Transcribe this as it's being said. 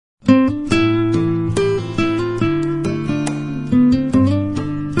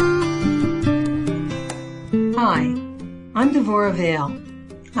Devorah Vale.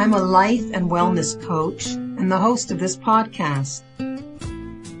 I'm a life and wellness coach and the host of this podcast.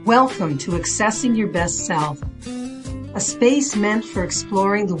 Welcome to Accessing Your Best Self, a space meant for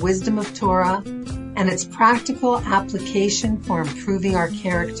exploring the wisdom of Torah and its practical application for improving our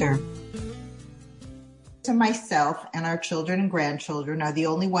character. To myself and our children and grandchildren are the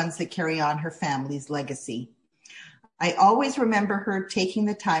only ones that carry on her family's legacy. I always remember her taking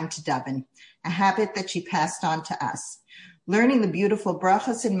the time to daven, a habit that she passed on to us. Learning the beautiful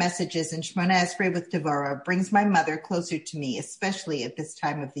brachas and messages in Shemona Esrei with Devorah brings my mother closer to me, especially at this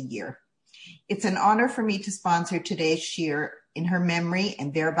time of the year. It's an honor for me to sponsor today's shiur in her memory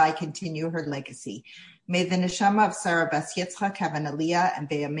and thereby continue her legacy. May the neshama of Sarah Bas Yitzchak have an aliyah and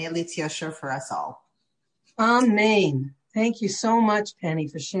be'amei litziyashar for us all. Amen. Thank you so much, Penny,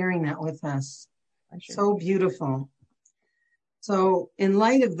 for sharing that with us. Pleasure. So beautiful. So in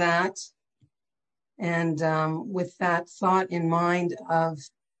light of that, and with that thought in mind of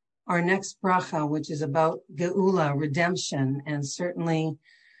our next bracha, which is about Geula, redemption, and certainly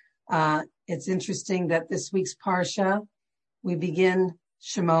it's interesting that this week's parsha, we begin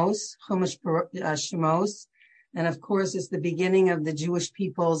Shemos, Chumash Shemos, and of course it's the beginning of the Jewish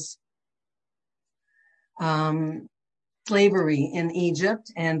people's slavery in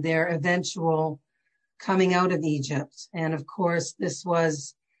Egypt and their eventual coming out of Egypt. And of course,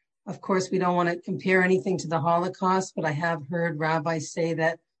 we don't want to compare anything to the Holocaust, but I have heard rabbis say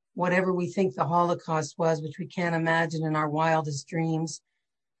that whatever we think the Holocaust was, which we can't imagine in our wildest dreams,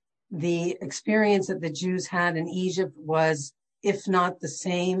 the experience that the Jews had in Egypt was, if not the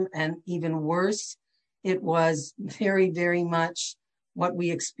same and even worse, it was very, very much what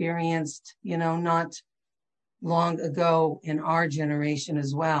we experienced, not long ago in our generation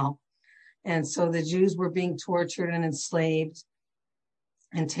as well. And so the Jews were being tortured and enslaved,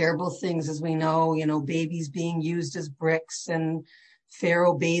 and terrible things, as we know, babies being used as bricks and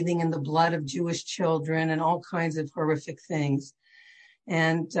Pharaoh bathing in the blood of Jewish children and all kinds of horrific things.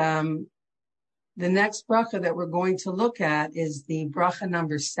 And the next bracha that we're going to look at is the bracha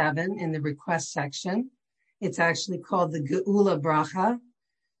number 7 in the request section. It's actually called the Geula bracha.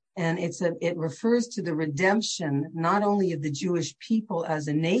 And it refers to the redemption, not only of the Jewish people as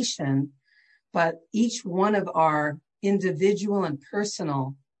a nation, but each one of our individual and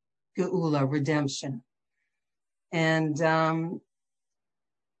personal Geula, redemption. And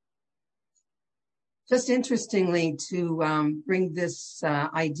just interestingly, to bring this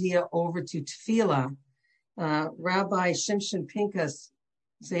idea over to Tefillah, Rabbi Shimshon Pinkus,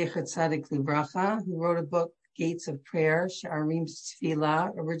 Zecher Tzadik Livracha, who wrote a book, Gates of Prayer, Sha'arim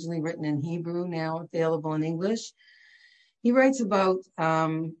Tefillah, originally written in Hebrew, now available in English. He writes about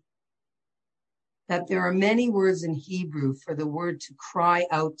that there are many words in Hebrew for the word to cry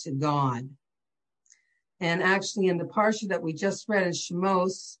out to God. And actually in the parsha that we just read in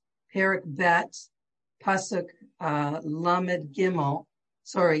Shemos, Perek Bet, Pasuk Lamed Gimel,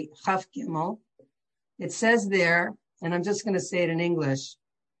 Chaf Gimel, it says there, and I'm just going to say it in English,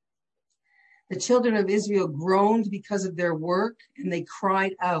 the children of Israel groaned because of their work and they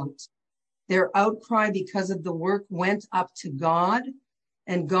cried out. Their outcry because of the work went up to God,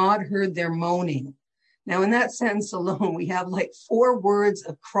 and God heard their moaning. Now, in that sentence alone, we have like 4 words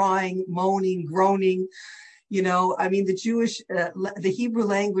of crying, moaning, groaning. The Hebrew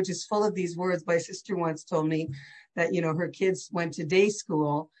language is full of these words. My sister once told me that, her kids went to day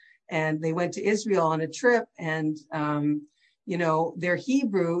school and they went to Israel on a trip, and, their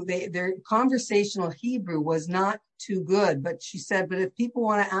Hebrew, their conversational Hebrew was not too good. But she said, but if people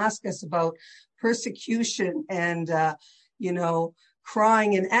want to ask us about persecution and,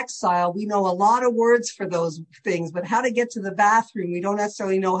 crying in exile, we know a lot of words for those things, but how to get to the bathroom, we don't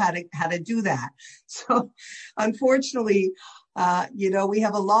necessarily know how to do that. So unfortunately, we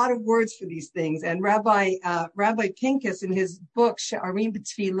have a lot of words for these things. And Rabbi Pinkus in his book, Sha'arim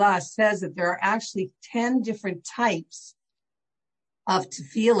B'Tefillah, says that there are actually 10 different types of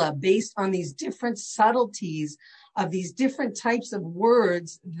tefillah based on these different subtleties of these different types of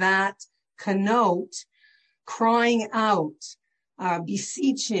words that connote crying out,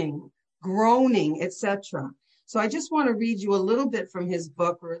 beseeching, groaning, etc. So I just want to read you a little bit from his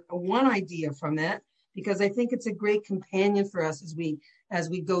book, or one idea from it, because I think it's a great companion for us as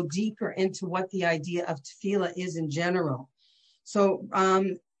we go deeper into what the idea of tefillah is in general. So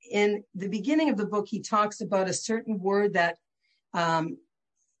in the beginning of the book, he talks about a certain word that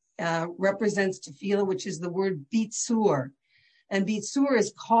represents tefillah, which is the word bitzur. And bitzur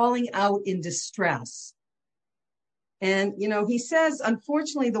is calling out in distress. And, he says,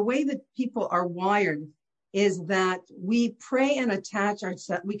 unfortunately, the way that people are wired is that we pray and attach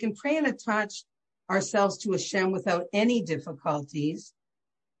ourselves. We can pray and attach ourselves to Hashem without any difficulties.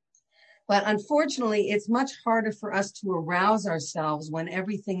 But unfortunately, it's much harder for us to arouse ourselves when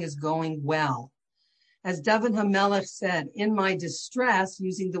everything is going well. As David HaMelech said, in my distress,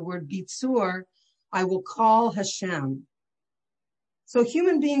 using the word bitzur, I will call Hashem. So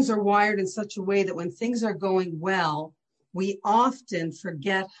human beings are wired in such a way that when things are going well, we often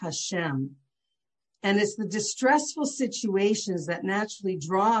forget Hashem. And it's the distressful situations that naturally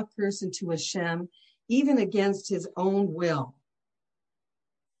draw a person to Hashem, even against his own will.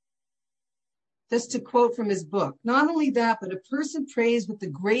 Just to quote from his book, not only that, but a person prays with the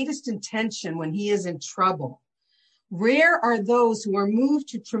greatest intention when he is in trouble. Rare are those who are moved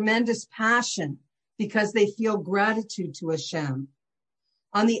to tremendous passion because they feel gratitude to Hashem.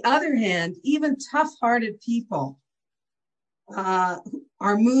 On the other hand, even tough-hearted people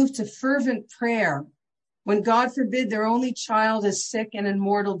are moved to fervent prayer when, God forbid, their only child is sick and in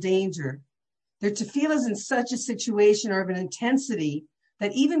mortal danger. Their tefillahs in such a situation are of an intensity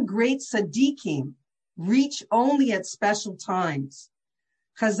that even great tzaddikim reach only at special times.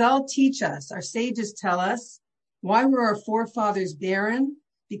 Chazal teach us, our sages tell us, why were our forefathers barren?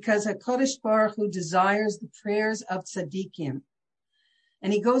 Because HaKadosh Baruch Hu desires the prayers of tzaddikim.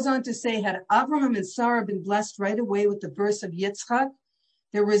 And he goes on to say, had Abraham and Sarah been blessed right away with the birth of Yitzchak,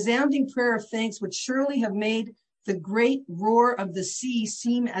 their resounding prayer of thanks would surely have made the great roar of the sea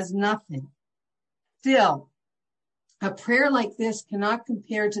seem as nothing. Still, a prayer like this cannot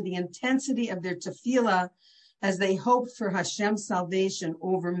compare to the intensity of their tefillah as they hoped for Hashem's salvation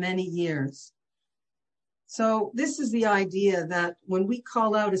over many years. So this is the idea that when we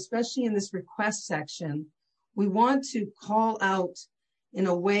call out, especially in this request section, we want to call out in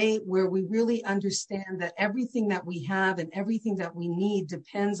a way where we really understand that everything that we have and everything that we need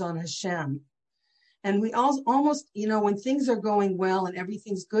depends on Hashem. And we almost, when things are going well and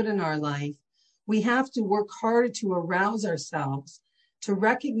everything's good in our life, we have to work harder to arouse ourselves, to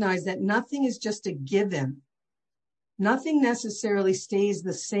recognize that nothing is just a given. Nothing necessarily stays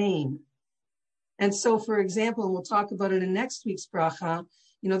the same. And so, for example, and we'll talk about it in next week's bracha,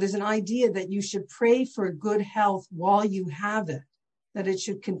 there's an idea that you should pray for good health while you have it, that it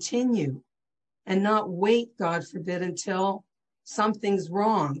should continue and not wait, God forbid, until something's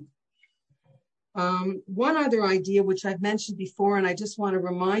wrong. One other idea, which I've mentioned before, and I just want to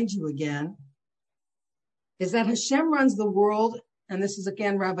remind you again, is that Hashem runs the world, and this is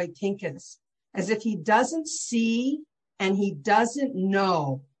again Rabbi Pincus, as if he doesn't see and he doesn't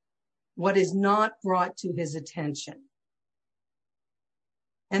know what is not brought to his attention.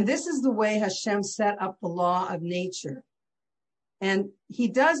 And this is the way Hashem set up the law of nature. And he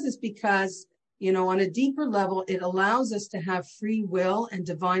does this because, on a deeper level, it allows us to have free will and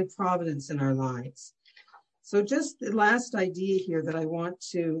divine providence in our lives. So just the last idea here that I want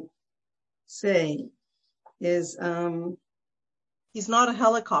to say is, he's not a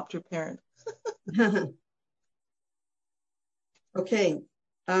helicopter parent. Okay.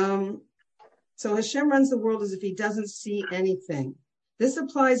 So Hashem runs the world as if he doesn't see anything. This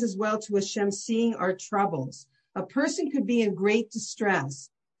applies as well to Hashem seeing our troubles. A person could be in great distress,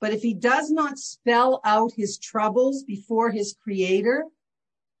 but if he does not spell out his troubles before his creator,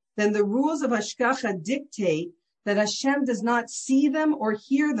 then the rules of Hashgacha dictate that Hashem does not see them or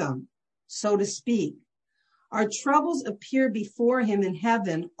hear them, so to speak. Our troubles appear before him in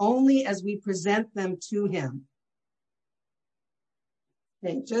heaven only as we present them to him.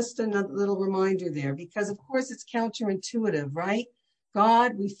 Okay, just another little reminder there, because of course it's counterintuitive, right?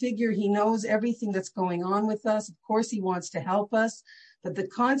 God, we figure he knows everything that's going on with us. Of course, he wants to help us. But the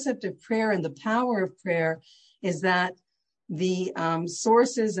concept of prayer and the power of prayer is that the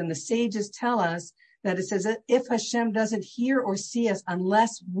sources and the sages tell us that it says that if Hashem doesn't hear or see us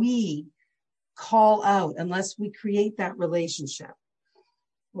unless we call out, unless we create that relationship.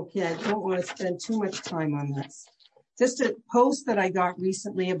 Okay, I don't want to spend too much time on this. Just a post that I got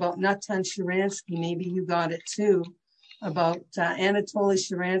recently about Natan Sharansky, maybe you got it too, about Anatoly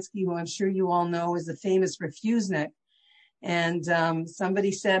Sharansky, who I'm sure you all know is the famous refusenik. And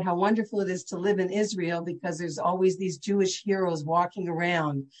somebody said how wonderful it is to live in Israel because there's always these Jewish heroes walking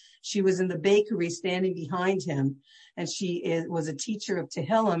around. She was in the bakery standing behind him, and she was a teacher of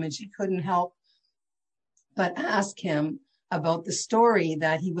Tehillim, and she couldn't help but ask him about the story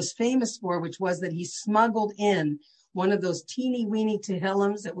that he was famous for, which was that he smuggled in one of those teeny weeny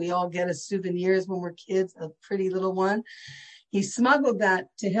Tehillims that we all get as souvenirs when we're kids, a pretty little one. He smuggled that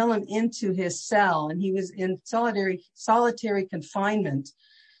Tehillim into his cell, and he was in solitary confinement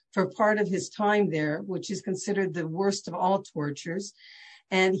for part of his time there, which is considered the worst of all tortures.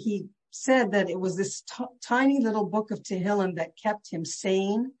 And he said that it was this tiny little book of Tehillim that kept him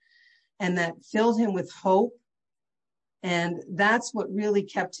sane and that filled him with hope. And that's what really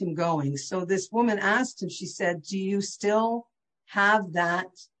kept him going. So this woman asked him, she said, do you still have that?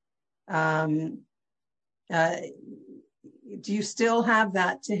 Do you still have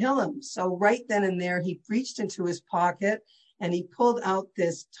that Tehillim? So right then and there, he reached into his pocket and he pulled out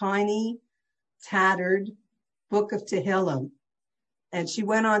this tiny, tattered book of Tehillim. And she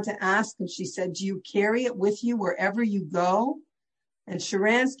went on to ask him, she said, do you carry it with you wherever you go? And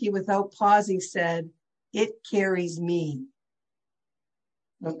Sharansky, without pausing, said, it carries me.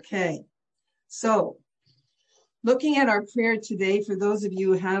 Okay. So looking at our prayer today, for those of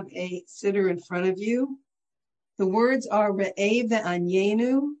you who have a siddur in front of you, the words are Re'eh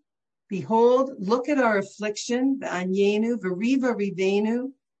ve'anyenu. Behold, look at our affliction, ve'anyenu, v'riva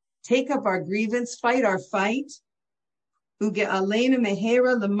rivenu. Take up our grievance, fight our fight. Uge'aleinu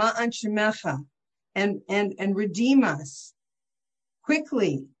mehera lema'an shemecha. And redeem us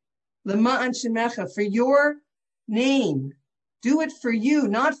quickly. Lema'an shemecha, for your name. Do it for you,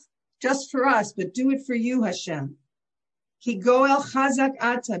 not just for us, but do it for you, Hashem. Ki goel chazak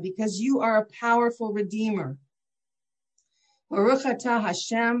ata, because you are a powerful redeemer. Baruch atah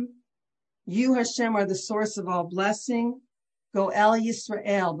Hashem, you Hashem are the source of all blessing. Goel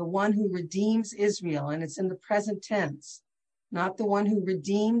Yisrael, the one who redeems Israel, and it's in the present tense, not the one who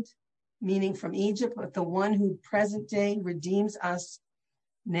redeemed, meaning from Egypt, but the one who present day redeems us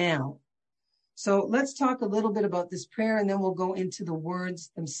now. So let's talk a little bit about this prayer, and then we'll go into the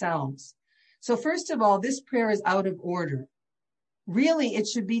words themselves. So first of all, this prayer is out of order. Really, it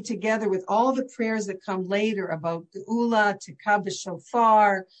should be together with all the prayers that come later about Geula, Tekah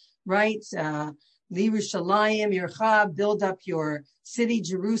b'shofar, right? L'Yerushalayim, Yercha, build up your city,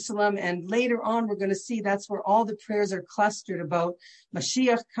 Jerusalem. And later on, we're going to see that's where all the prayers are clustered about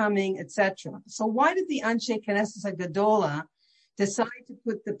Mashiach coming, etc. So why did the Anshe Knesset HaGadola decide to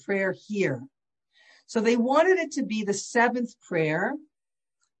put the prayer here? So they wanted it to be the seventh prayer,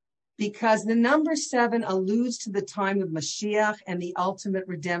 because the number 7 alludes to the time of Mashiach and the ultimate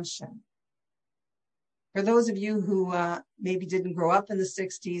redemption. For those of you who maybe didn't grow up in the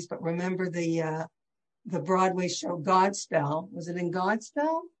 60s, but remember the Broadway show Godspell, was it in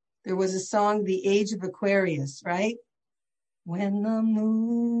Godspell? There was a song, The Age of Aquarius, right? When the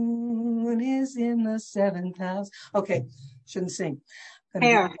moon is in the 7th house. Okay, shouldn't sing.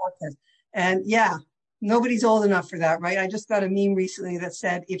 And yeah. Nobody's old enough for that, right? I just got a meme recently that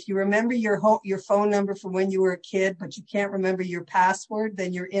said, if you remember your phone number from when you were a kid, but you can't remember your password,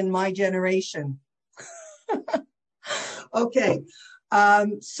 then you're in my generation. Okay.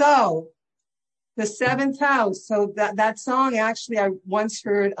 So the 7th house. So that song actually I once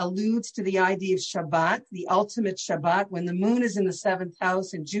heard alludes to the idea of Shabbat, the ultimate Shabbat. When the moon is in the 7th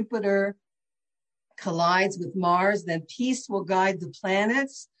house and Jupiter collides with Mars, then peace will guide the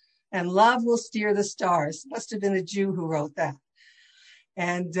planets and love will steer the stars. Must have been a Jew who wrote that.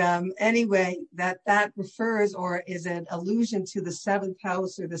 And anyway, that refers or is an allusion to the 7th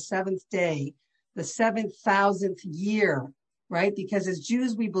house or the 7th day, the 7,000th year, right? Because as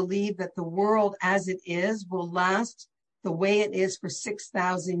Jews, we believe that the world as it is will last the way it is for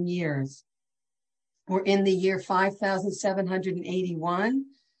 6,000 years. We're in the year 5,781.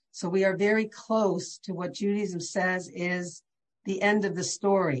 So we are very close to what Judaism says is the end of the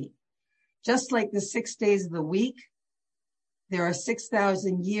story. Just like the 6 days of the week, there are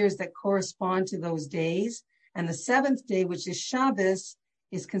 6,000 years that correspond to those days. And the 7th day, which is Shabbos,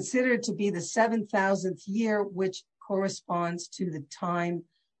 is considered to be the 7,000th year, which corresponds to the time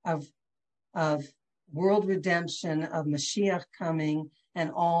of world redemption, of Mashiach coming, and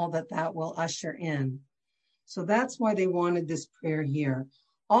all that will usher in. So that's why they wanted this prayer here.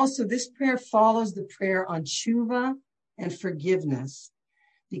 Also, this prayer follows the prayer on tshuva and forgiveness.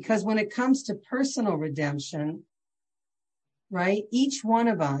 Because when it comes to personal redemption, right, each one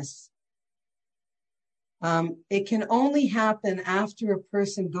of us, it can only happen after a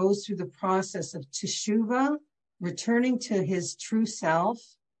person goes through the process of teshuvah, returning to his true self,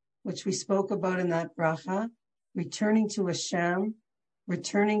 which we spoke about in that bracha, returning to Hashem,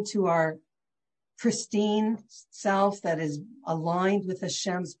 returning to our pristine self that is aligned with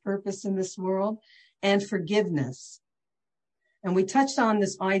Hashem's purpose in this world, and forgiveness. And we touched on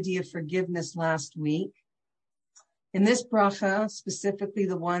this idea of forgiveness last week. In this bracha, specifically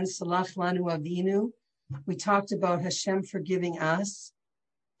the one, Salach Lanu Avinu, we talked about Hashem forgiving us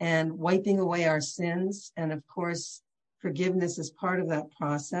and wiping away our sins. And of course, forgiveness is part of that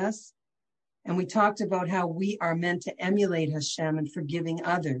process. And we talked about how we are meant to emulate Hashem in forgiving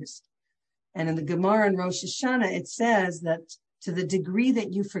others. And in the Gemara in Rosh Hashanah, it says that to the degree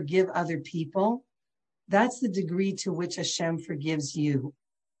that you forgive other people, that's the degree to which Hashem forgives you.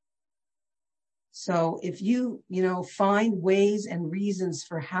 So if you find ways and reasons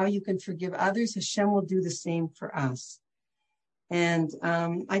for how you can forgive others, Hashem will do the same for us. And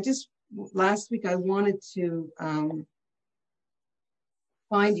last week I wanted to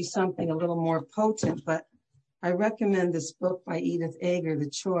find you something a little more potent, but I recommend this book by Edith Eger, The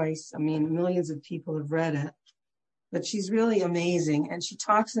Choice. I mean, millions of people have read it, but she's really amazing. And she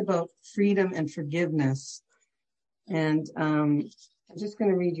talks about freedom and forgiveness. And I'm just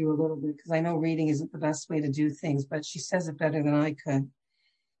going to read you a little bit because I know reading isn't the best way to do things, but she says it better than I could.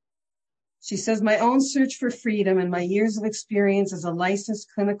 She says, my own search for freedom and my years of experience as a licensed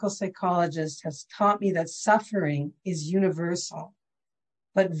clinical psychologist has taught me that suffering is universal,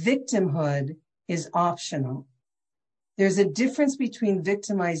 but victimhood is optional. There's a difference between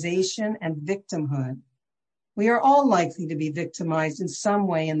victimization and victimhood. We are all likely to be victimized in some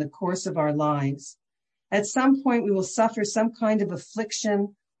way in the course of our lives. At some point, we will suffer some kind of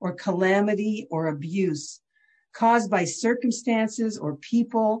affliction or calamity or abuse caused by circumstances or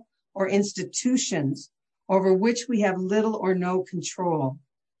people or institutions over which we have little or no control.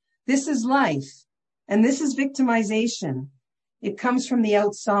 This is life, and this is victimization. It comes from the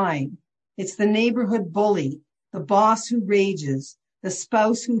outside. It's the neighborhood bully, the boss who rages, the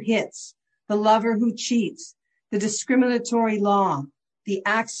spouse who hits, the lover who cheats, the discriminatory law, the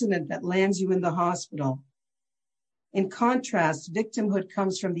accident that lands you in the hospital. In contrast, victimhood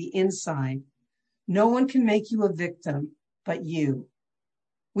comes from the inside. No one can make you a victim but you.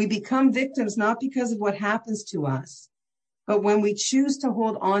 We become victims not because of what happens to us, but when we choose to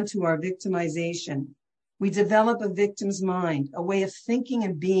hold on to our victimization, we develop a victim's mind, a way of thinking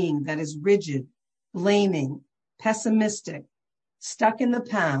and being that is rigid, blaming, pessimistic, stuck in the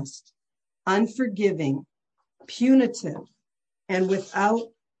past, unforgiving, punitive, and without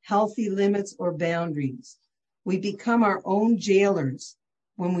healthy limits or boundaries. We become our own jailers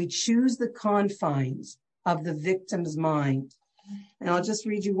when we choose the confines of the victim's mind. And I'll just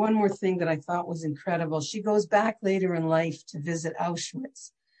read you one more thing that I thought was incredible. She goes back later in life to visit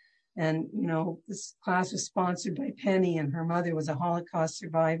Auschwitz. And, this class was sponsored by Penny, and her mother was a Holocaust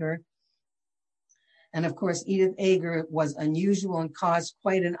survivor. And of course, Edith Eger was unusual and caused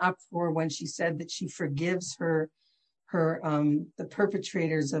quite an uproar when she said that she forgives the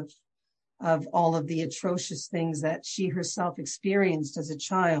perpetrators of all of the atrocious things that she herself experienced as a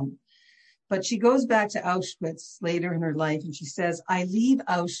child. But she goes back to Auschwitz later in her life, and she says, I leave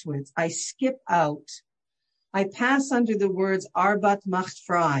Auschwitz, I skip out. I pass under the words Arbeit macht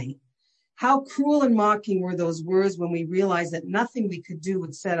frei. How cruel and mocking were those words when we realized that nothing we could do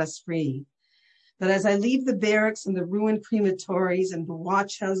would set us free. But as I leave the barracks and the ruined crematories and the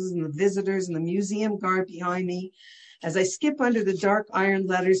watch houses and the visitors and the museum guard behind me, as I skip under the dark iron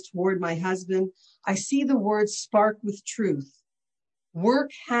letters toward my husband, I see the words spark with truth.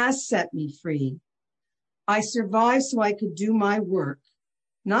 Work has set me free. I survived so I could do my work,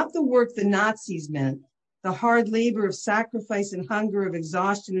 not the work the Nazis meant, the hard labor of sacrifice and hunger, of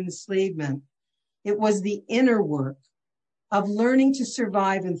exhaustion and enslavement. It was the inner work of learning to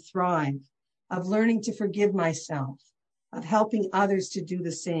survive and thrive, of learning to forgive myself, of helping others to do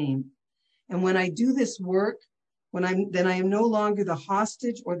the same. And when I do this work, then I am no longer the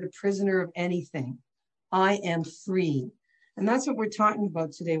hostage or the prisoner of anything. I am free. And that's what we're talking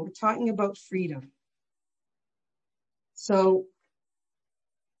about today. We're talking about freedom. So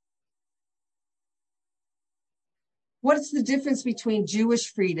what's the difference between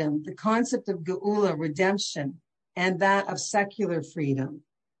Jewish freedom, the concept of geula, redemption, and that of secular freedom?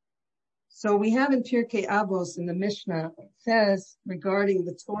 So we have in Pirkei Avos in the Mishnah, it says regarding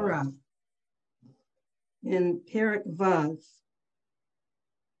the Torah in Perek Vav,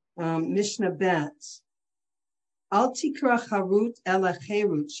 Mishnah Bet, Al tikra charut ela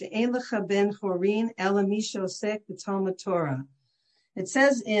cherut, she'en lecha ben chorin ela misho sek b'talmud Torah. It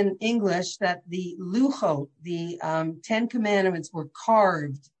says in English that the luchot, the 10 commandments, were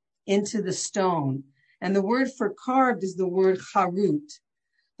carved into the stone. And the word for carved is the word charut.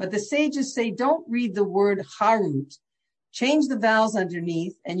 But the sages say, don't read the word charut. Change the vowels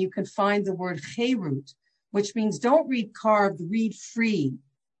underneath, and you can find the word cherut, which means don't read carved, read free,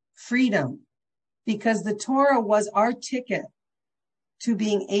 freedom. Because the Torah was our ticket to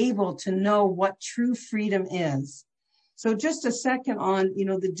being able to know what true freedom is. So just a second on,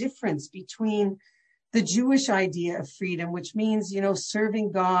 the difference between the Jewish idea of freedom, which means,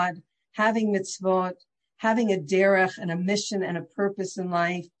 serving God, having mitzvot, having a derech and a mission and a purpose in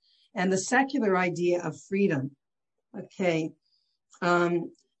life, and the secular idea of freedom. Okay.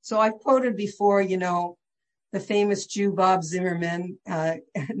 So I've quoted before, the famous Jew Bob Zimmerman,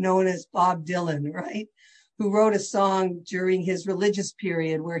 known as Bob Dylan, right? Who wrote a song during his religious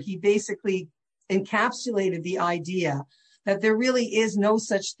period where he basically encapsulated the idea that there really is no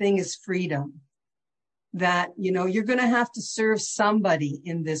such thing as freedom, that, you're going to have to serve somebody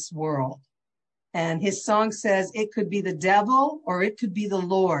in this world. And his song says it could be the devil or it could be the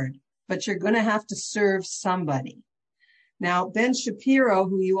Lord, but you're going to have to serve somebody. Now, Ben Shapiro,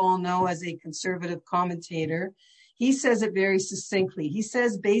 who you all know as a conservative commentator, he says it very succinctly. He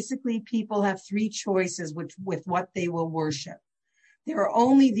says basically people have three choices with what they will worship. There are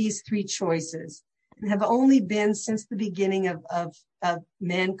only these three choices and have only been since the beginning of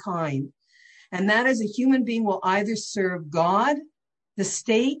mankind. And that is, a human being will either serve God, the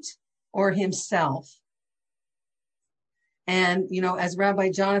state, or himself. And, as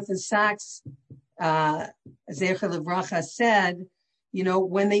Rabbi Jonathan Sachs, Zecher Livracha, said,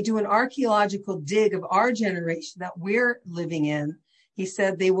 when they do an archaeological dig of our generation that we're living in, he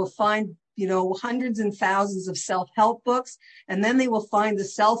said they will find, hundreds and thousands of self-help books, and then they will find the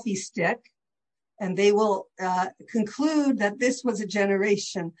selfie stick, and they will conclude that this was a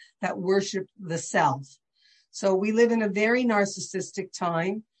generation that worshiped the self. So we live in a very narcissistic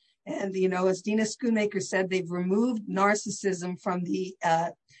time. And, as Dina Schoonmaker said, they've removed narcissism from the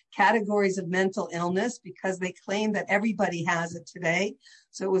categories of mental illness because they claim that everybody has it today.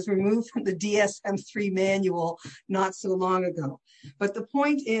 So it was removed from the DSM-3 manual not so long ago. But the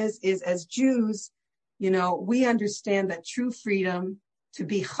point is as Jews, we understand that true freedom, to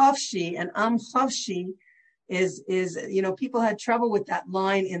be chafshi and am chafshi, is people had trouble with that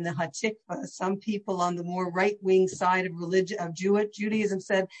line in the Hatikvah. Some people on the more right-wing side of religion, of Judaism,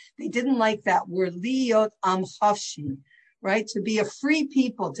 said they didn't like that word, liot am chafshi, right? To be a free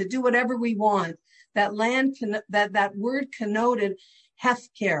people, to do whatever we want. That that word connoted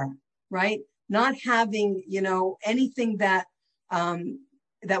hefker, right? Not having, anything that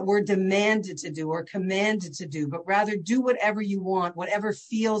we're demanded to do or commanded to do, but rather do whatever you want, whatever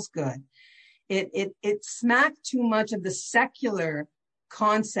feels good. It smacked too much of the secular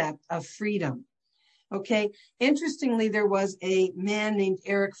concept of freedom. Okay. Interestingly, there was a man named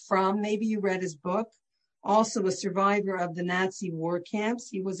Erich Fromm. Maybe you read his book. Also a survivor of the Nazi war camps.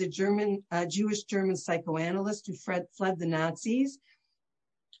 He was a Jewish German psychoanalyst who fled the Nazis.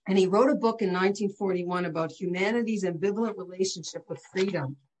 And he wrote a book in 1941 about humanity's ambivalent relationship with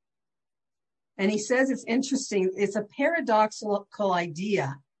freedom. And he says it's interesting. It's a paradoxical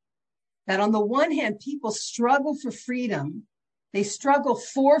idea that on the one hand, people struggle for freedom, they struggle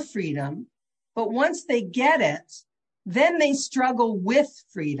for freedom, but once they get it, then they struggle with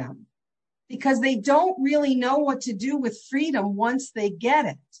freedom because they don't really know what to do with freedom once they get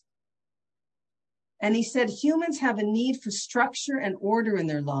it. And he said, humans have a need for structure and order in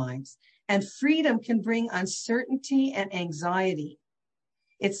their lives, and freedom can bring uncertainty and anxiety.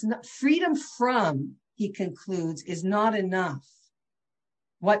 It's not freedom from, he concludes, is not enough.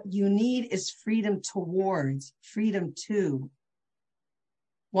 What you need is freedom towards, freedom to.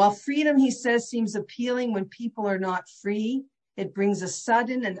 While freedom, he says, seems appealing when people are not free, it brings a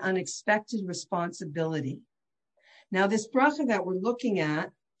sudden and unexpected responsibility. Now, this bracha that we're looking at,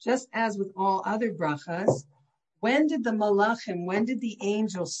 just as with all other brachas, when did the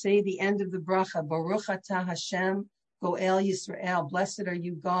angels say the end of the bracha, Baruch atah Hashem, Goel Yisrael, blessed are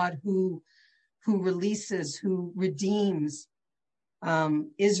you, God, who releases, who redeems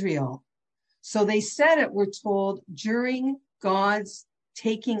Israel. So they said it, we're told, during God's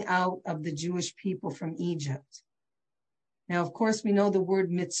taking out of the Jewish people from Egypt. Now, of course, we know the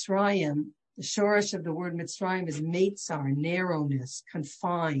word Mitzrayim, the shoresh of the word Mitzrayim is Meitzar, narrowness,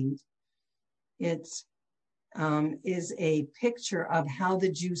 confined. It is a picture of how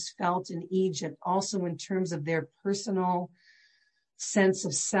the Jews felt in Egypt, also in terms of their personal sense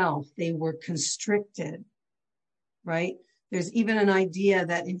of self. They were constricted, right? There's even an idea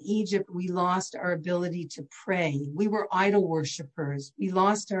that in Egypt, we lost our ability to pray. We were idol worshipers. We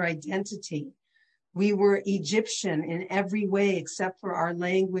lost our identity. We were Egyptian in every way except for our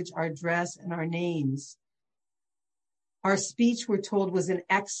language, our dress, and our names. Our speech, we're told, was in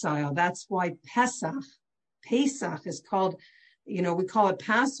exile. That's why Pesach is called, we call it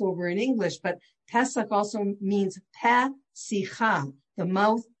Passover in English, but Pesach also means Pesicha. The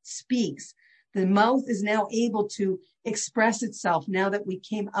mouth speaks. The mouth is now able to express itself now that we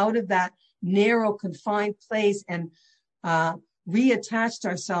came out of that narrow, confined place and reattached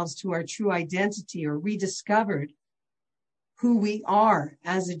ourselves to our true identity, or rediscovered who we are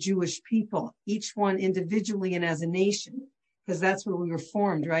as a Jewish people, each one individually and as a nation, because that's where we were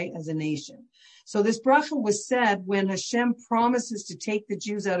formed, right, as a nation. So this bracha was said when Hashem promises to take the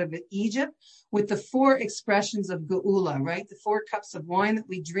Jews out of Egypt with the four expressions of Geula, right? The 4 cups of wine that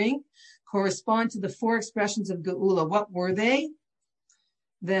we drink correspond to the 4 expressions of Geula. What were they?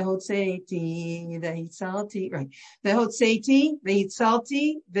 Vehotzeti, vehitzalti, right. Vehotzeti,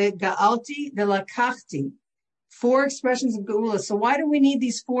 vehitzalti, vega'alti, velakachti. 4 expressions of geula. So why do we need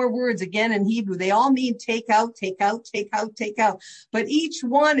these 4 words again in Hebrew? They all mean take out, take out, take out, take out. But each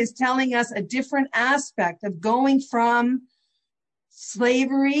one is telling us a different aspect of going from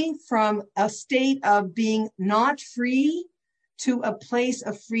slavery, from a state of being not free to a place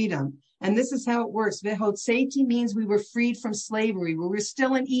of freedom. And this is how it works. Vehotzeti means we were freed from slavery. We were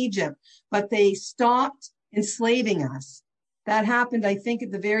still in Egypt, but they stopped enslaving us. That happened, I think,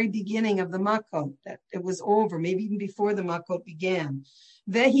 at the very beginning of the Makot, that it was over, maybe even before the Makot began.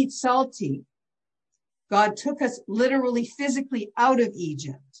 Vehitzalti, God took us literally, physically out of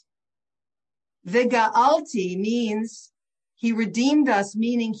Egypt. Vega'alti means he redeemed us,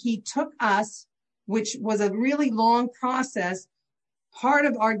 meaning he took us, which was a really long process. Part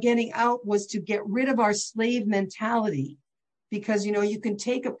of our getting out was to get rid of our slave mentality. Because, you can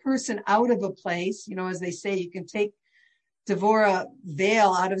take a person out of a place, as they say, you can take Devorah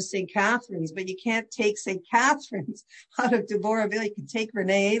Vale out of St. Catherine's, but you can't take St. Catherine's out of Devorah Vale. You can take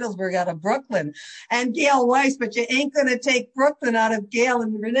Renee Adelsberg out of Brooklyn and Gail Weiss, but you ain't going to take Brooklyn out of Gail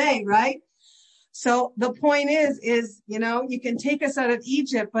and Renee, right? So the point is, you can take us out of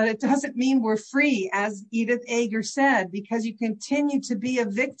Egypt, but it doesn't mean we're free, as Edith Eger said, because you continue to be a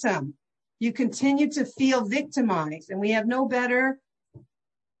victim. You continue to feel victimized. And we have no better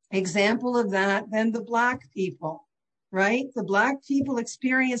example of that than the Black people. Right? The Black people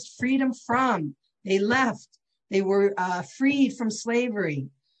experienced freedom they left. They were freed from slavery.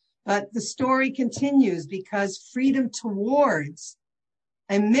 But the story continues because freedom towards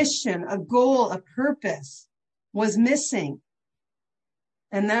a mission, a goal, a purpose was missing.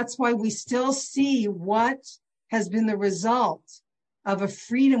 And that's why we still see what has been the result of a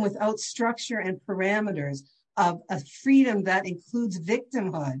freedom without structure and parameters, of a freedom that includes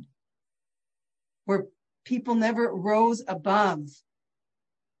victimhood, where people never rose above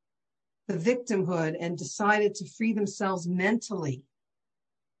the victimhood and decided to free themselves mentally.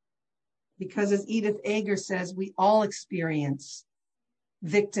 Because as Edith Eger says, we all experience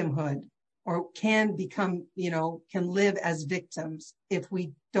victimhood, or can become, can live as victims if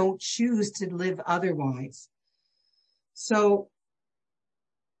we don't choose to live otherwise. So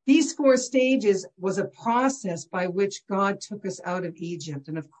these 4 stages was a process by which God took us out of Egypt.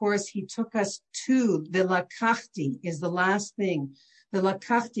 And of course, he took us to the Lakachti is the last thing. The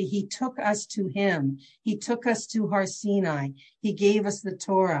Lakachti, he took us to him. He took us to Har Sinai. He gave us the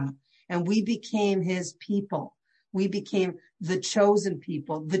Torah, and we became his people. We became the chosen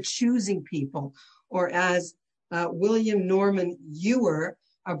people, the choosing people. Or as William Norman Ewer,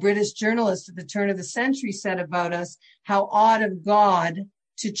 a British journalist at the turn of the century, said about us, how odd of God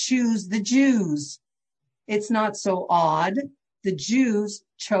to choose the Jews. It's not so odd. The Jews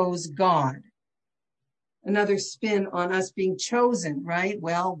chose God. Another spin on us being chosen, right?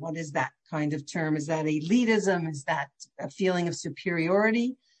 Well, what is that kind of term? Is that elitism? Is that a feeling of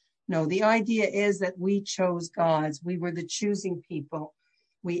superiority? No, the idea is that we chose God's. We were the choosing people.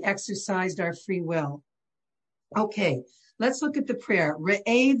 We exercised our free will. Okay, let's look at the prayer.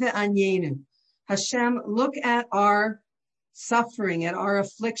 Re'eh ve'anyenu. Hashem, look at our suffering, at our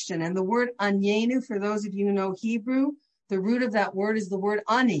affliction. And the word anyenu, for those of you who know Hebrew, the root of that word is the word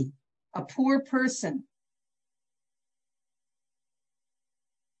ani, a poor person.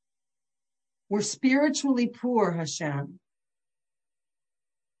 We're spiritually poor, Hashem.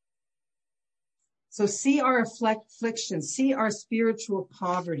 So see our affliction, see our spiritual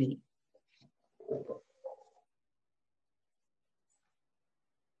poverty.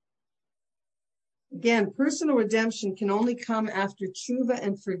 Again, personal redemption can only come after tshuva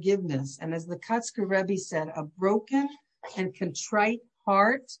and forgiveness. And as the Kotzker Rebbe said, a broken and contrite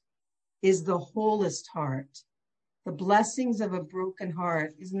heart is the wholest heart. The blessings of a broken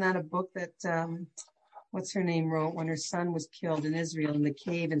heart. Isn't that a book that, what's her name, wrote when her son was killed in Israel in the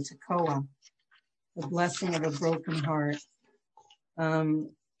cave in Tekoa? The blessing of a broken heart. I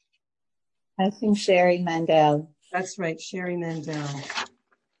think Sherry Mandel. That's right, Sherry Mandel.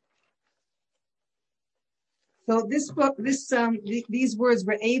 So this book, these words,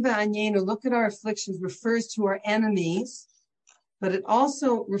 Re'eh ve'anyenu, look at our afflictions, refers to our enemies, but it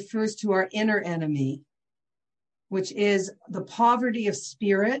also refers to our inner enemy, which is the poverty of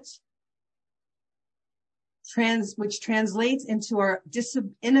spirit, which translates into our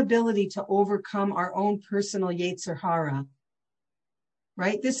inability to overcome our own personal Yetzer Hara.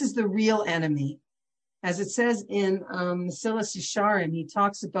 Right? This is the real enemy. As it says in Mesilas Yesharim, he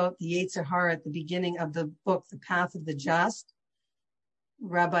talks about the Yetzer Hara at the beginning of the book, The Path of the Just.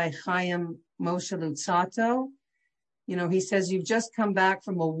 Rabbi Chaim Moshe Luzzatto. He says, you've just come back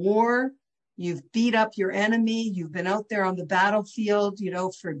from a war. You've beat up your enemy. You've been out there on the battlefield,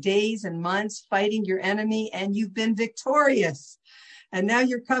 for days and months fighting your enemy, and you've been victorious. And now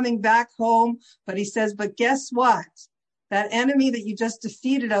you're coming back home. But he says, but guess what? That enemy that you just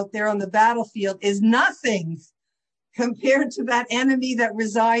defeated out there on the battlefield is nothing compared to that enemy that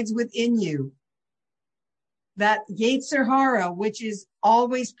resides within you. That Yetzer Hara, which is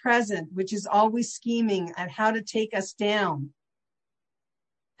always present, which is always scheming at how to take us down,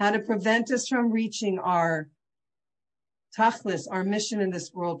 how to prevent us from reaching our tachlis, our mission in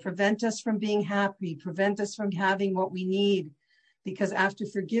this world, prevent us from being happy, prevent us from having what we need, because after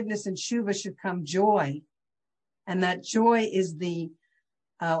forgiveness and tshuva should come joy. And that joy is the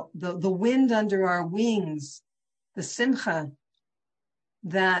wind under our wings, the simcha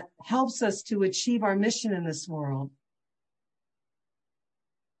that helps us to achieve our mission in this world.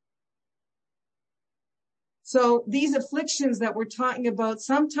 So these afflictions that we're talking about,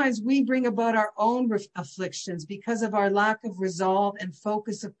 sometimes we bring about our own afflictions because of our lack of resolve and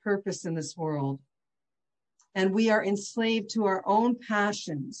focus of purpose in this world. And we are enslaved to our own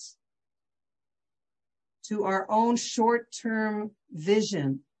passions, to our own short-term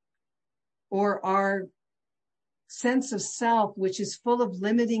vision, or our sense of self, which is full of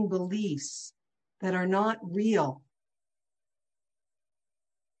limiting beliefs that are not real.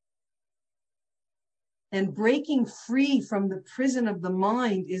 And breaking free from the prison of the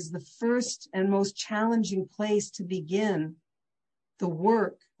mind is the first and most challenging place to begin the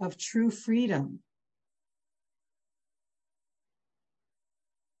work of true freedom.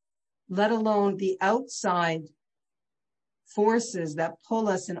 Let alone the outside forces that pull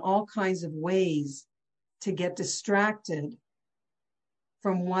us in all kinds of ways to get distracted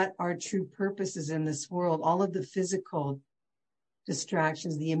from what our true purpose is in this world. All of the physical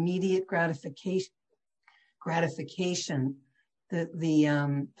distractions, the immediate gratification,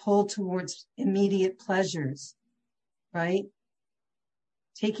 the pull towards immediate pleasures, right?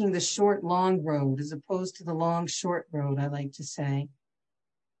 Taking the short, long road as opposed to the long, short road, I like to say.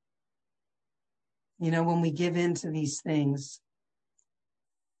 When we give in to these things.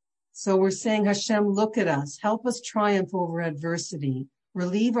 So we're saying, Hashem, look at us. Help us triumph over adversity.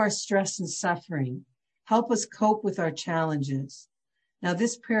 Relieve our stress and suffering. Help us cope with our challenges. Now,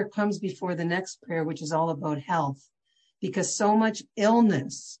 this prayer comes before the next prayer, which is all about health, because so much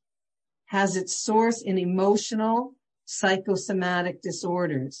illness has its source in emotional, psychosomatic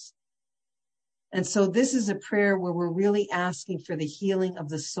disorders. And so this is a prayer where we're really asking for the healing of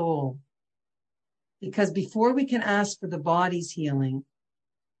the soul. Because before we can ask for the body's healing,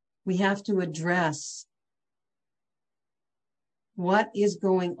 we have to address what is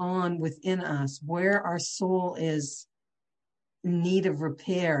going on within us, where our soul is in need of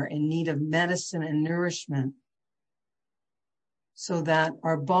repair, in need of medicine and nourishment, so that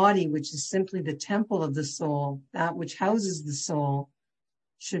our body, which is simply the temple of the soul, that which houses the soul,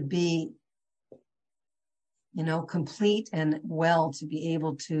 should be complete and well to be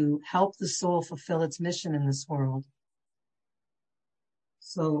able to help the soul fulfill its mission in this world.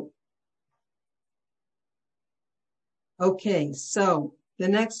 So, okay, so the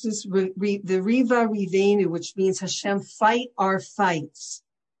next is the Riva Rivenu, which means Hashem, fight our fights.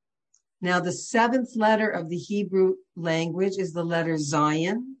 Now, the seventh letter of the Hebrew language is the letter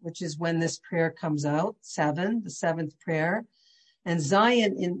Zion, which is when this prayer comes out, the seventh prayer. And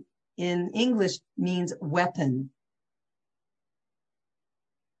Zion in English means weapon.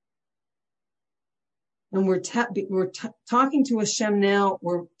 And we're talking to Hashem now,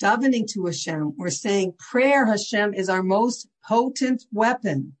 we're davening to Hashem. We're saying prayer, Hashem, is our most potent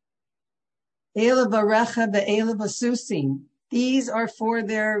weapon. Eila varecha ve'eila vasusim. These are for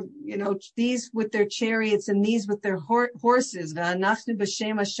their, these with their chariots and these with their horses. V'anachnu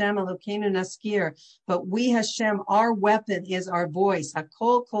b'shem Hashem Elokeinu naskir. But we, Hashem, our weapon is our voice.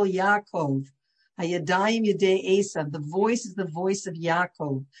 Hakol kol Yaakov. Hayadayim yedei Esav. The voice is the voice of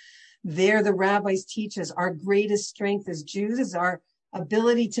Yaakov. There, the rabbis teach us our greatest strength as Jews is our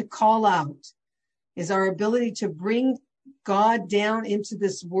ability to call out, is our ability to bring God down into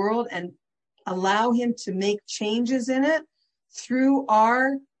this world and allow him to make changes in it through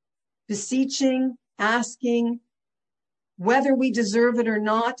our beseeching, asking. Whether we deserve it or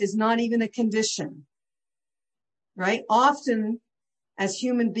not is not even a condition, right? Often, as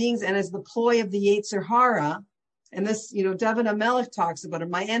human beings and as the ploy of the Yetzer Hara, and this, David HaMelech talks about it.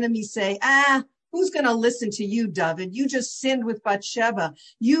 My enemies say, who's going to listen to you, David? You just sinned with Bathsheba.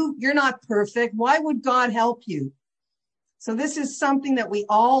 You're not perfect. Why would God help you? So this is something that we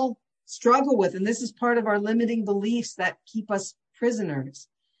all struggle with. And this is part of our limiting beliefs that keep us prisoners.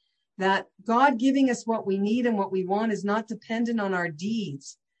 that God giving us what we need and what we want is not dependent on our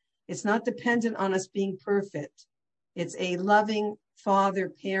deeds. It's not dependent on us being perfect. It's a loving father,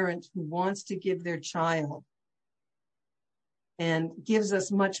 parent who wants to give their child and gives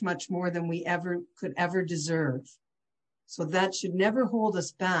us much, much more than we could ever deserve. So that should never hold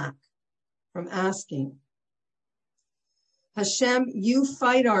us back from asking. Hashem, you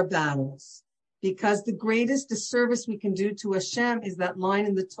fight our battles, because the greatest disservice we can do to Hashem is that line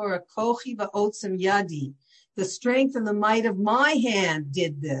in the Torah, Kochi va'otzem yadi. The strength and the might of my hand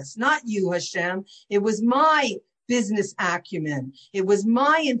did this, not you, Hashem. It was my business acumen. It was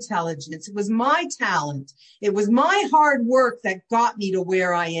my intelligence. It was my talent. It was my hard work that got me to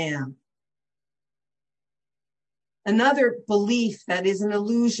where I am. Another belief that is an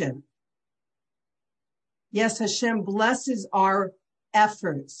illusion. Yes, Hashem blesses our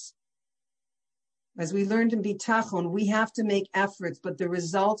efforts. As we learned in Bitachon, we have to make efforts, but the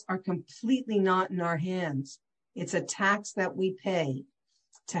results are completely not in our hands. It's a tax that we pay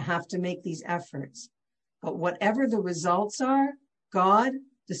to have to make these efforts. But whatever the results are, God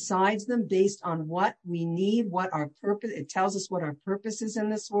decides them based on what we need, what our purpose, it tells us what our purpose is in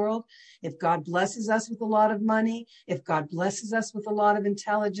this world. If God blesses us with a lot of money, if God blesses us with a lot of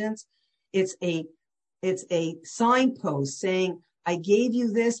intelligence, it's a signpost saying, I gave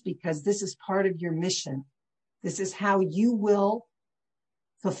you this because this is part of your mission. This is how you will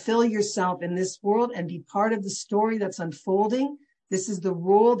fulfill yourself in this world and be part of the story that's unfolding. This is the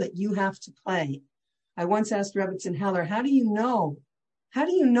role that you have to play. I once asked Rebbetzin Heller, how do you know? How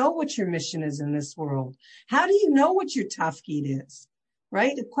do you know what your mission is in this world? How do you know what your tafkid is?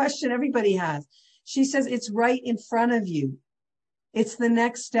 Right? A question everybody has. She says, it's right in front of you. It's the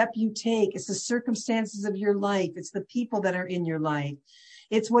next step you take. It's the circumstances of your life. It's the people that are in your life.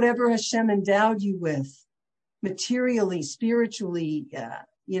 It's whatever Hashem endowed you with, materially, spiritually,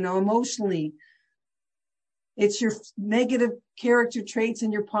 emotionally. It's your negative character traits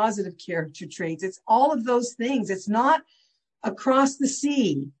and your positive character traits. It's all of those things. It's not across the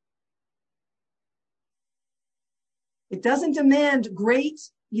sea. It doesn't demand great,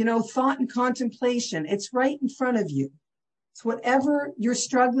 thought and contemplation. It's right in front of you. It's whatever you're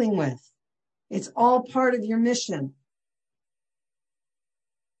struggling with. It's all part of your mission.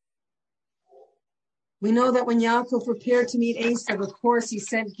 We know that when Yaakov prepared to meet Esav, of course, he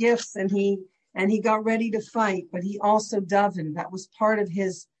sent gifts and he got ready to fight, but he also davened. That was part of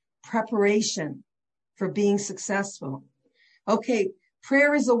his preparation for being successful. Okay,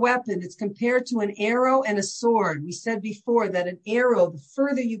 prayer is a weapon. It's compared to an arrow and a sword. We said before that an arrow, the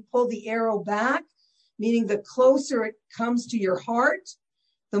further you pull the arrow back, meaning the closer it comes to your heart,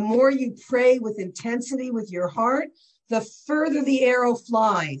 the more you pray with intensity with your heart, the further the arrow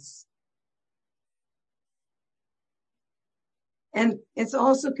flies. And it's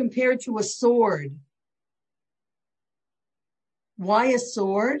also compared to a sword. Why a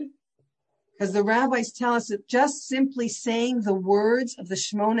sword? Because the rabbis tell us that just simply saying the words of the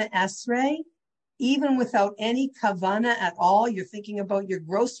Shemona Esrei, even without any kavana at all, you're thinking about your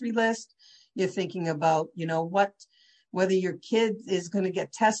grocery list, you're thinking about, whether your kid is going to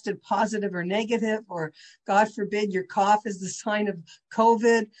get tested positive or negative, or God forbid your cough is the sign of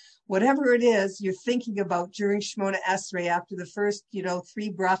COVID, whatever it is you're thinking about during Shemona Esrei after the first,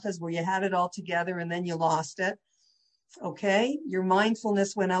 3 brachas where you had it all together and then you lost it. Okay. Your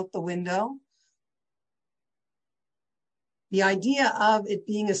mindfulness went out the window. The idea of it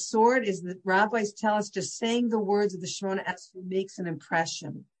being a sword is that rabbis tell us just saying the words of the Shemona Esrei makes an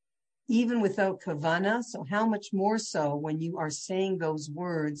impression, even without kavana. So how much more so when you are saying those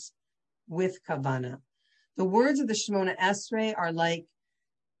words with kavana? The words of the Shemona Esrei are like,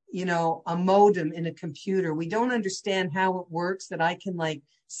 a modem in a computer. We don't understand how it works, that I can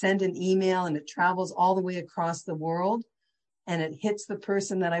send an email and it travels all the way across the world and it hits the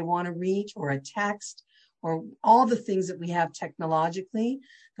person that I want to reach, or a text, or all the things that we have technologically.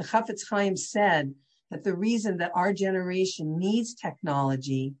 The Chafetz Chaim said that the reason that our generation needs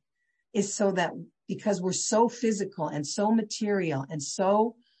technology is so that, because we're so physical and so material and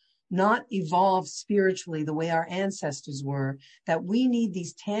so not evolved spiritually the way our ancestors were, that we need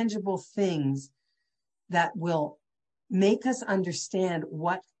these tangible things that will make us understand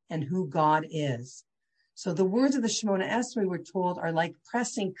what and who God is. So the words of the Shemona Esrei, we're told, are like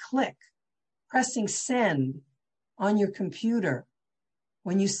pressing send on your computer.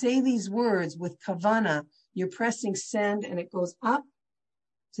 When you say these words with kavana, you're pressing send and it goes up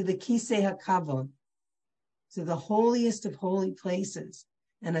to the Kisei HaKavod, to the holiest of holy places.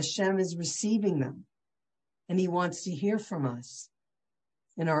 And Hashem is receiving them. And he wants to hear from us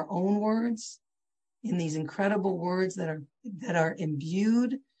in our own words, in these incredible words that are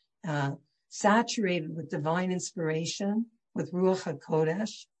imbued saturated with divine inspiration, with Ruach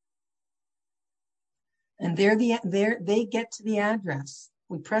HaKodesh. And they get to the address.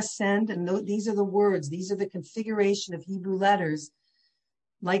 We press send, and these are the words. These are the configuration of Hebrew letters,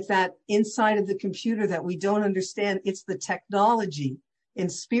 like that inside of the computer that we don't understand. It's the technology in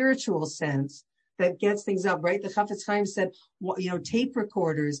spiritual sense that gets things up, right? The Chafetz Chaim said, tape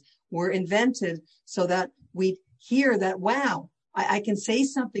recorders were invented so that we hear that, wow, I can say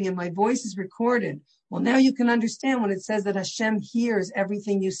something and my voice is recorded. Well, now you can understand when it says that Hashem hears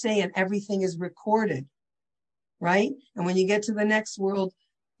everything you say and everything is recorded, right? And when you get to the next world,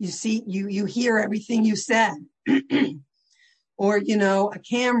 you see, you hear everything you said. Or, a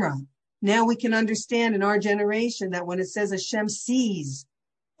camera. Now we can understand in our generation that when it says Hashem sees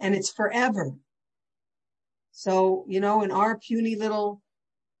and it's forever. So, in our puny little,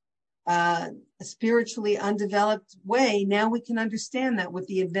 spiritually undeveloped way, now we can understand that with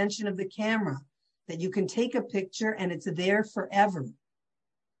the invention of the camera, that you can take a picture and it's there forever.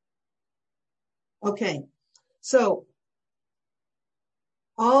 Okay. So,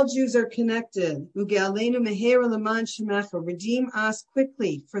 all Jews are connected. Redeem us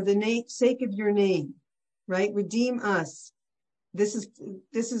quickly for the sake of your name, right? Redeem us. This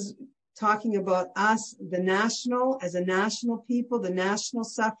is talking about us, the national, as a national people. The national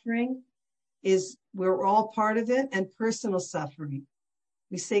suffering we're all part of it, and personal suffering.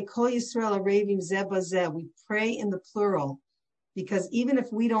 We say Kol Yisrael Arevim Zeh Bazeh. We pray in the plural, because even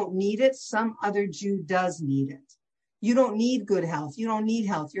if we don't need it, some other Jew does need it. You don't need good health. You don't need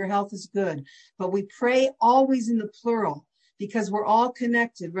health. Your health is good. But we pray always in the plural because we're all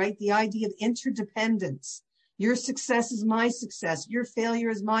connected, right? The idea of interdependence. Your success is my success. Your failure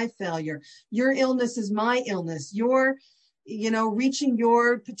is my failure. Your illness is my illness. Your, reaching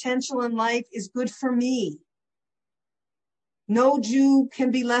your potential in life is good for me. No Jew can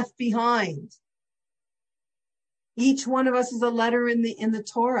be left behind. Each one of us is a letter in the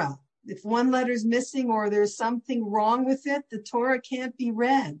Torah. If one letter is missing or there's something wrong with it, the Torah can't be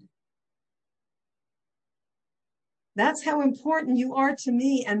read. That's how important you are to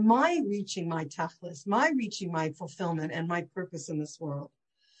me and my reaching my tachlis, my reaching my fulfillment and my purpose in this world.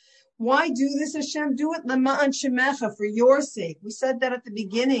 Why do this, Hashem? Do it lema'an shemecha, for your sake. We said that at the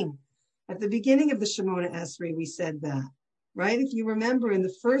beginning of the Shemona Esrei, we said that, right? If you remember in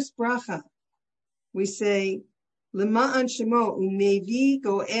the first bracha, we say, Lema'an shemo umevi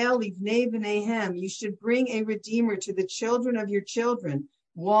goel livnei v'neihem. You should bring a redeemer to the children of your children.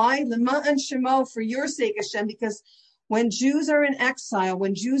 Why? Lema'an shemo, for your sake, Hashem, because when Jews are in exile,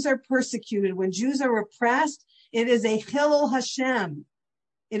 when Jews are persecuted, when Jews are oppressed, it is a Chilul Hashem.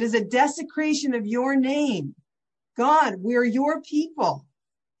 It is a desecration of your name. God, we're your people.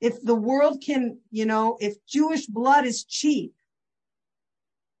 If the world can, if Jewish blood is cheap,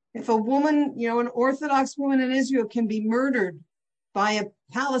 if a woman, an Orthodox woman in Israel can be murdered by a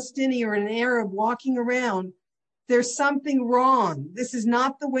Palestinian or an Arab walking around, there's something wrong. This is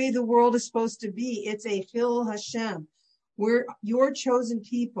not the way the world is supposed to be. It's a Chilul Hashem. We're your chosen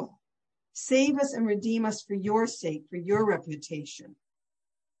people. Save us and redeem us for your sake, for your reputation.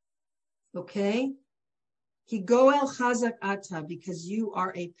 Okay? Ki goel chazak ata, because you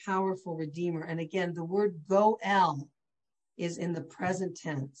are a powerful redeemer. And again, the word goel is in the present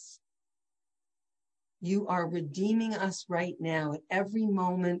tense. You are redeeming us right now at every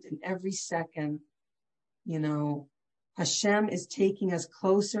moment and every second. Hashem is taking us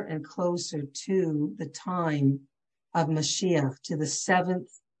closer and closer to the time of Mashiach, to the 7th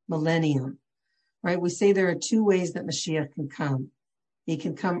millennium, right? We say there are 2 ways that Mashiach can come. He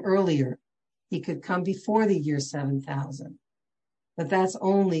can come earlier. He could come before the year 7,000. But that's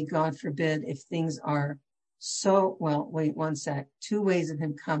only, God forbid, if things are wait 1 sec. 2 ways of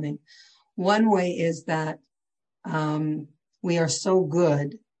him coming. One way is that we are so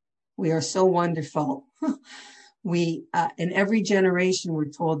good. We are so wonderful. In every generation, we're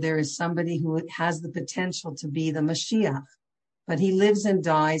told there is somebody who has the potential to be the Mashiach, but he lives and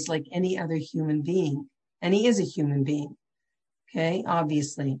dies like any other human being. And he is a human being. Okay,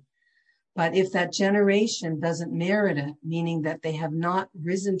 obviously. But if that generation doesn't merit it, meaning that they have not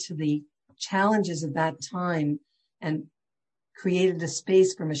risen to the challenges of that time and created a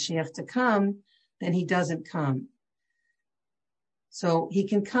space for Mashiach to come, then he doesn't come. So he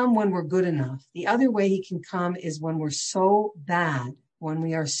can come when we're good enough. The other way he can come is when we're so bad, when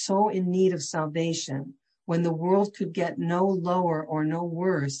we are so in need of salvation, when the world could get no lower or no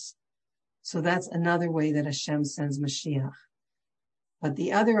worse. So that's another way that Hashem sends Mashiach. But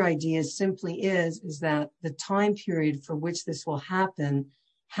the other idea simply is that the time period for which this will happen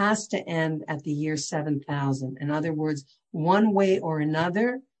has to end at the year 7,000. In other words, one way or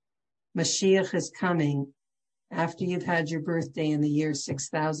another, Mashiach is coming after you've had your birthday in the year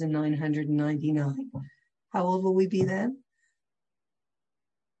 6,999. How old will we be then?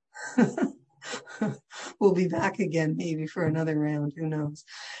 We'll be back again maybe for another round. Who knows?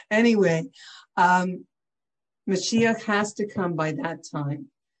 Anyway, Mashiach has to come by that time.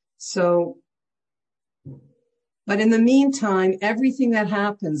 So, but in the meantime, everything that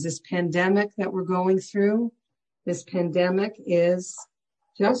happens, this pandemic that we're going through, this pandemic is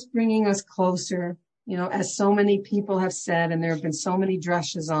just bringing us closer, as so many people have said, and there have been so many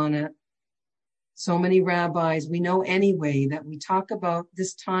drushes on it, so many rabbis. We know anyway that we talk about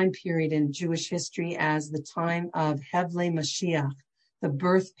this time period in Jewish history as the time of Hevle Mashiach, the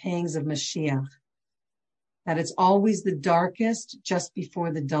birth pangs of Mashiach, that it's always the darkest just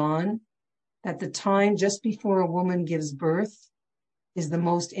before the dawn, that the time just before a woman gives birth is the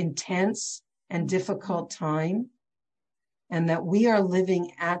most intense and difficult time, and that we are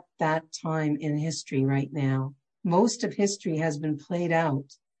living at that time in history right now. Most of history has been played out.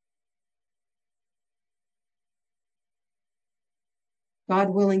 God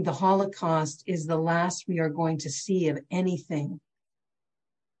willing, the Holocaust is the last we are going to see of anything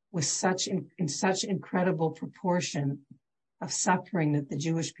with in such incredible proportion of suffering that the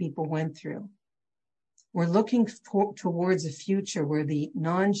Jewish people went through. We're looking towards a future where the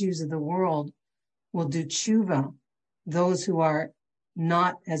non-Jews of the world will do tshuva, those who are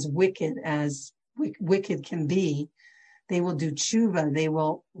not as wicked as wicked can be. They will do tshuva. They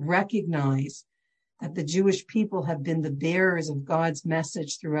will recognize that the Jewish people have been the bearers of God's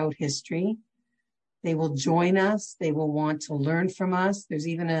message throughout history. They will join us. They will want to learn from us. There's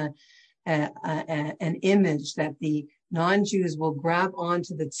even an image that the non-Jews will grab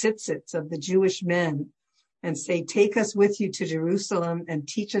onto the tzitzits of the Jewish men and say, take us with you to Jerusalem and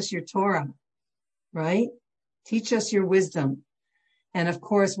teach us your Torah, right? Teach us your wisdom. And of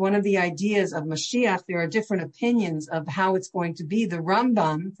course, one of the ideas of Mashiach, there are different opinions of how it's going to be. The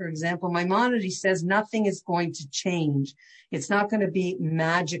Rambam, for example, Maimonides says nothing is going to change. It's not going to be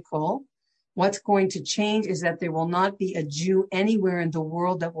magical. What's going to change is that there will not be a Jew anywhere in the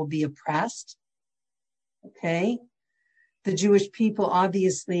world that will be oppressed. Okay? The Jewish people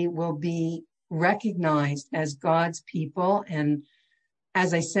obviously will be recognized as God's people. And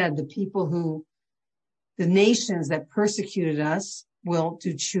as I said, the nations that persecuted us will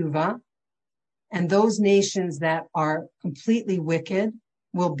do tshuva. And those nations that are completely wicked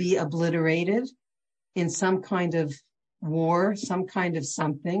will be obliterated in some kind of war, some kind of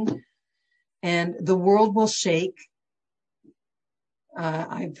something. And the world will shake.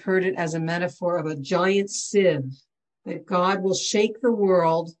 I've heard it as a metaphor of a giant sieve, that God will shake the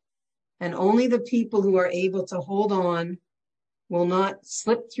world, and only the people who are able to hold on will not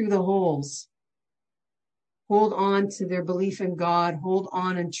slip through the holes. Hold on to their belief in God, hold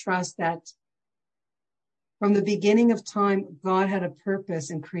on and trust that from the beginning of time, God had a purpose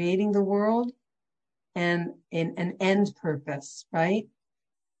in creating the world and in an end purpose, right?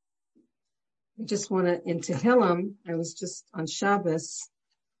 I just want to, in Tehillim, I was just on Shabbos.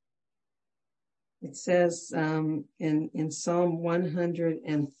 It says in Psalm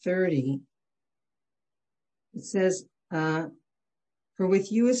 130, it says, for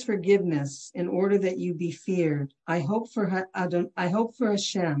with you is forgiveness in order that you be feared. I hope for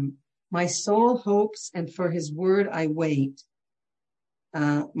Hashem. My soul hopes, and for his word I wait.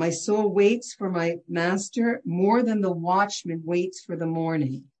 My soul waits for my master more than the watchman waits for the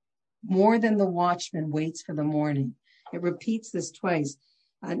morning. More than the watchman waits for the morning. It repeats this twice.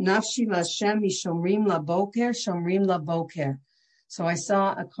 Nafshi Lashem Shomrim Laboker, Shomrim Laboker. So I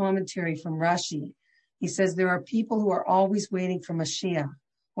saw a commentary from Rashi. He says there are people who are always waiting for Mashiach.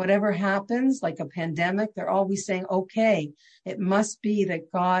 Whatever happens, like a pandemic, they're always saying, okay, it must be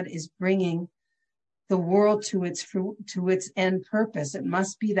that God is bringing the world to its end purpose. It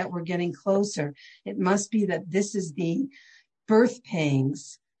must be that we're getting closer. It must be that this is the birth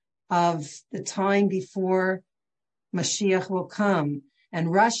pangs of the time before Mashiach will come. And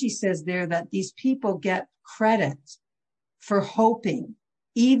Rashi says there that these people get credit for hoping,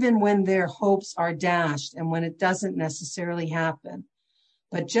 even when their hopes are dashed and when it doesn't necessarily happen.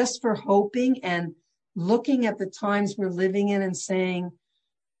 But just for hoping and looking at the times we're living in and saying,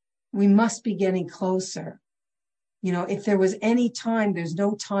 we must be getting closer. You know, if there was any time, there's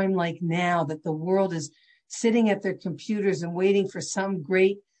no time like now that the world is sitting at their computers and waiting for some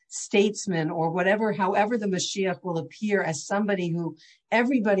great statesman or whatever, however the Mashiach will appear as somebody who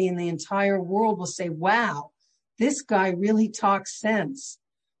everybody in the entire world will say, wow, this guy really talks sense.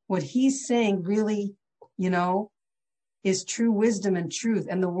 What he's saying really, is true wisdom and truth,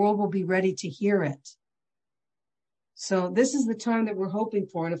 and the world will be ready to hear it. So this is the time that we're hoping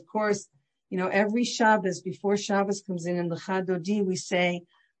for. And of course, every Shabbos, before Shabbos comes in the Chadodi, we say,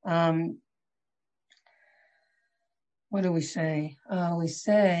 what do we say? We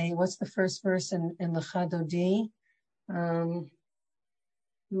say, what's the first verse in Lecha Dodi?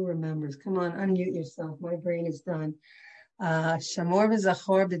 Who remembers? Come on, unmute yourself. My brain is done. Shamor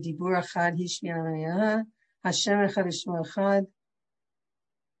v'zachor b'dibur achad hishmiya Hashem echad v'shmo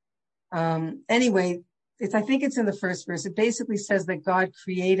echad. Anyway, I think it's in the first verse. It basically says that God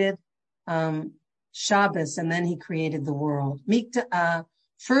created Shabbos and then he created the world.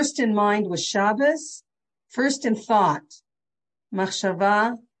 First in mind was Shabbos. First in thought,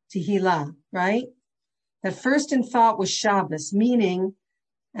 machshava tehillah, right? That first in thought was Shabbos, meaning,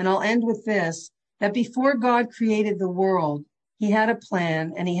 and I'll end with this, that before God created the world, he had a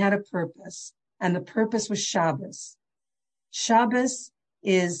plan and he had a purpose, and the purpose was Shabbos. Shabbos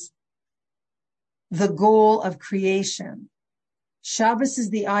is the goal of creation. Shabbos is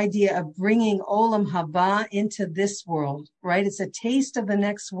the idea of bringing Olam Haba into this world, right? It's a taste of the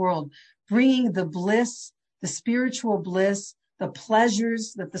next world, bringing the bliss, the spiritual bliss, the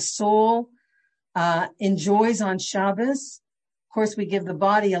pleasures that the soul enjoys on Shabbos. Of course, we give the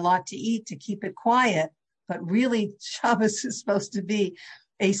body a lot to eat to keep it quiet, but really Shabbos is supposed to be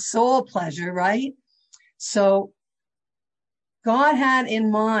a soul pleasure, right? So God had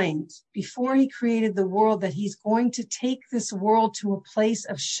in mind, before he created the world, that he's going to take this world to a place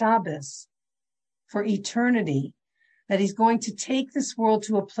of Shabbos for eternity, that he's going to take this world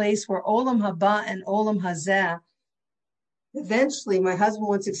to a place where Olam Haba and Olam Hazeh, eventually, my husband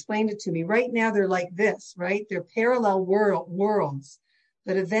once explained it to me, right now they're like this, right? They're parallel worlds,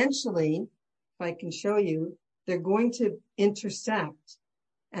 but eventually, if I can show you, they're going to intersect.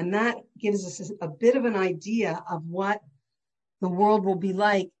 And that gives us a bit of an idea of what the world will be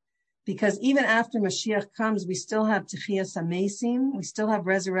like, because even after Mashiach comes, we still have Techiyas HaMesim, we still have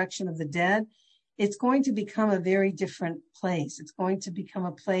resurrection of the dead. It's going to become a very different place. It's going to become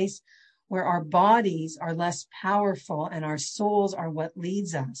a place where our bodies are less powerful and our souls are what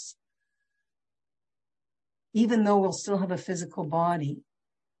leads us, even though we'll still have a physical body.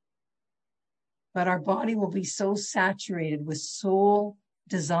 But our body will be so saturated with soul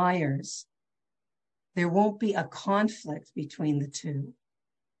desires, there won't be a conflict between the two.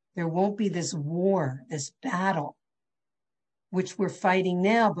 There won't be this war, this battle, which we're fighting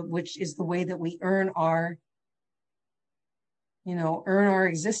now, but which is the way that we earn our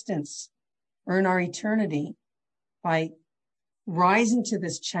existence, earn our eternity, by rising to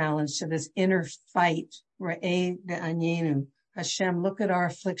this challenge, to this inner fight. Hashem, look at our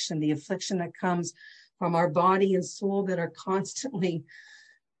affliction, the affliction that comes from our body and soul that are constantly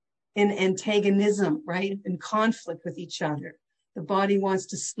in antagonism, right? In conflict with each other. The body wants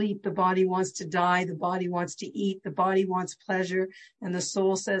to sleep, the body wants to die, the body wants to eat, the body wants pleasure, and the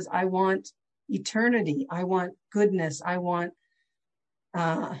soul says, I want eternity, I want goodness, I want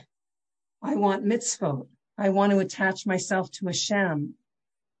mitzvot, I want to attach myself to Hashem,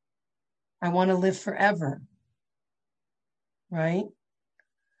 I want to live forever, right?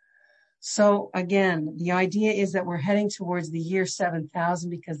 So again, the idea is that we're heading towards the year 7000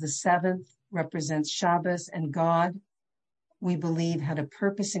 because the seventh represents Shabbos, and God, we believe, had a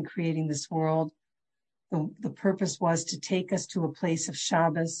purpose in creating this world. The purpose was to take us to a place of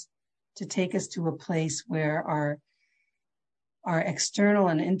Shabbos, to take us to a place where our external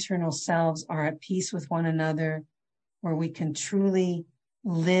and internal selves are at peace with one another, where we can truly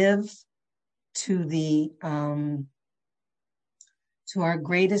live to our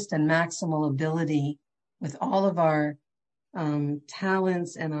greatest and maximal ability, with all of our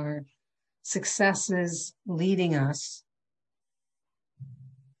talents and our successes leading us.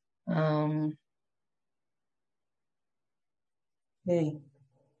 Okay.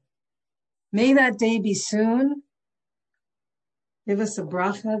 May that day be soon. Give us a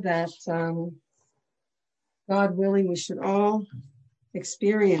bracha that, God willing, we should all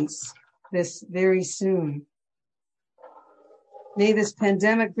experience this very soon. May this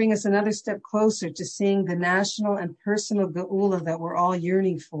pandemic bring us another step closer to seeing the national and personal geula that we're all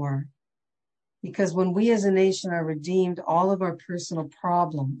yearning for. Because when we as a nation are redeemed, all of our personal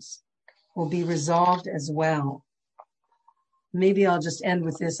problems will be resolved as well. Maybe I'll just end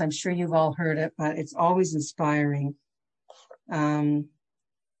with this. I'm sure you've all heard it, but it's always inspiring.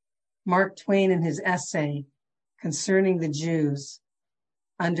 Mark Twain, in his essay concerning the Jews,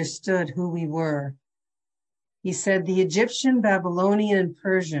 understood who we were. He said, the Egyptian, Babylonian, and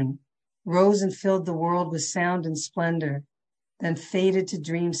Persian rose and filled the world with sound and splendor, then faded to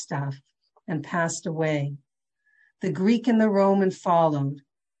dream stuff and passed away. The Greek and the Roman followed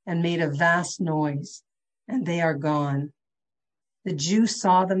and made a vast noise, and they are gone. The Jew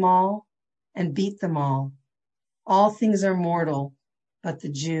saw them all and beat them all. All things are mortal, but the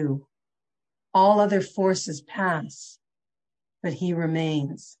Jew. All other forces pass, but he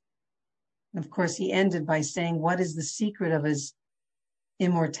remains. And of course, he ended by saying, what is the secret of his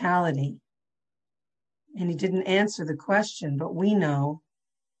immortality? And he didn't answer the question, but we know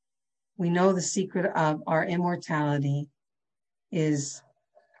the secret of our immortality is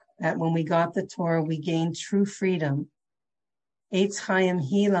that when we got the Torah, we gained true freedom. Eitz Chaim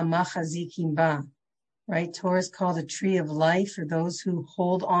hi lamachazikim ba. Right? Torah is called a tree of life for those who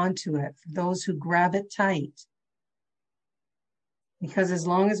hold on to it, for those who grab it tight. Because as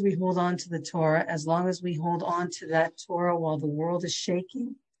long as we hold on to the Torah, as long as we hold on to that Torah while the world is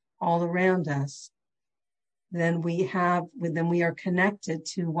shaking all around us, then we are connected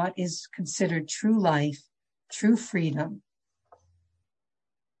to what is considered true life, true freedom.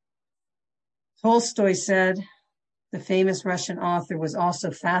 Tolstoy said, the famous Russian author, was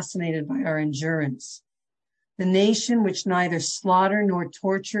also fascinated by our endurance. The nation which neither slaughter nor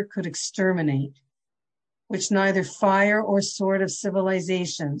torture could exterminate, which neither fire or sword of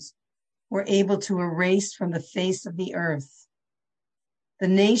civilizations were able to erase from the face of the earth. The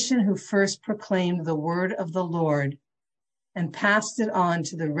nation who first proclaimed the word of the Lord and passed it on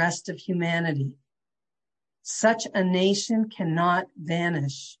to the rest of humanity. Such a nation cannot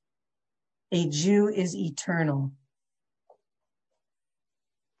vanish. A Jew is eternal.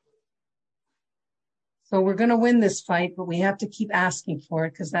 So we're going to win this fight, but we have to keep asking for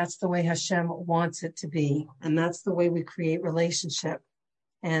it because that's the way Hashem wants it to be. And that's the way we create relationship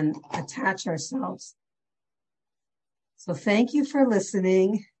and attach ourselves. So thank you for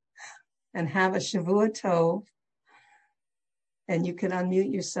listening and have a Shavua Tov. And you can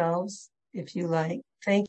unmute yourselves if you like. Thank you.